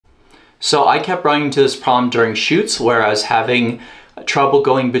So I kept running into this problem during shoots where I was having trouble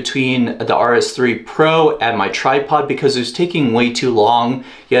going between the RS3 Pro and my tripod because it was taking way too long.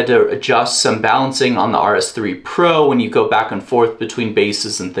 You had to adjust some balancing on the RS3 Pro when you go back and forth between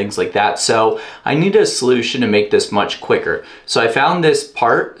bases and things like that. So I needed a solution to make this much quicker. So I found this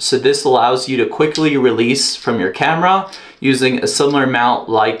part. So this allows you to quickly release from your camera using a similar mount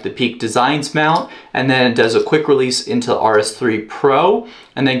like the Peak Designs mount, and then it does a quick release into the RS3 Pro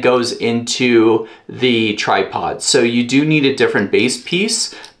and then goes into the tripod. So you do need a different base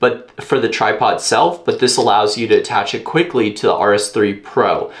piece but for the tripod itself, but this allows you to attach it quickly to the RS3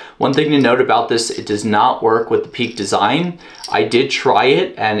 Pro. One thing to note about this, it does not work with the Peak Design. I did try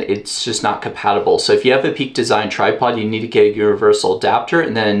it and it's just not compatible. So if you have a Peak Design tripod, you need to get a universal adapter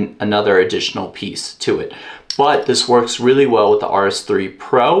and then another additional piece to it. But this works really well with the RS3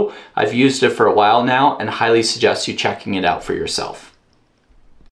 Pro. I've used it for a while now and highly suggest you checking it out for yourself.